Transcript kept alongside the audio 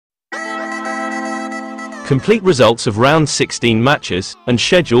Complete results of round 16 matches, and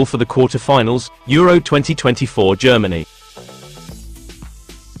schedule for the quarter-finals, Euro 2024 Germany.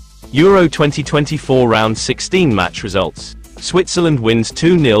 Euro 2024 round 16 match results. Switzerland wins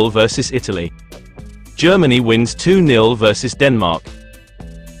 2-0 versus Italy. Germany wins 2-0 versus Denmark.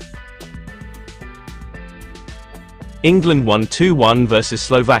 England won 2-1 versus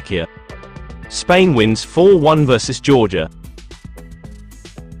Slovakia. Spain wins 4-1 versus Georgia.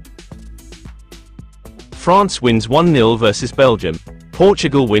 France wins 1-0 versus Belgium.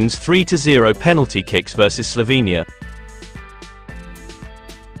 Portugal wins 3-0 penalty kicks versus Slovenia.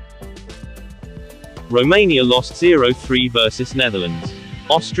 Romania lost 0-3 versus Netherlands.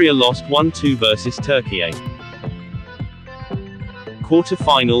 Austria lost 1-2 versus Turkiye.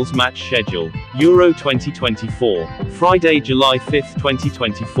 Quarter-finals match schedule. Euro 2024. Friday, July 5,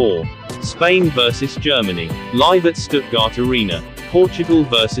 2024. Spain vs Germany. Live at Stuttgart Arena. Portugal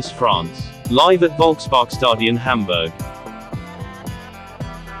vs France. Live at Volksparkstadion Hamburg.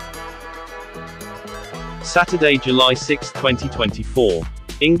 Saturday, July 6, 2024.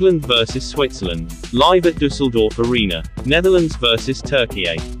 England vs Switzerland. Live at Düsseldorf Arena. Netherlands vs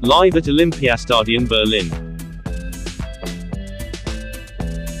Turkiye. Live at Olympiastadion Berlin.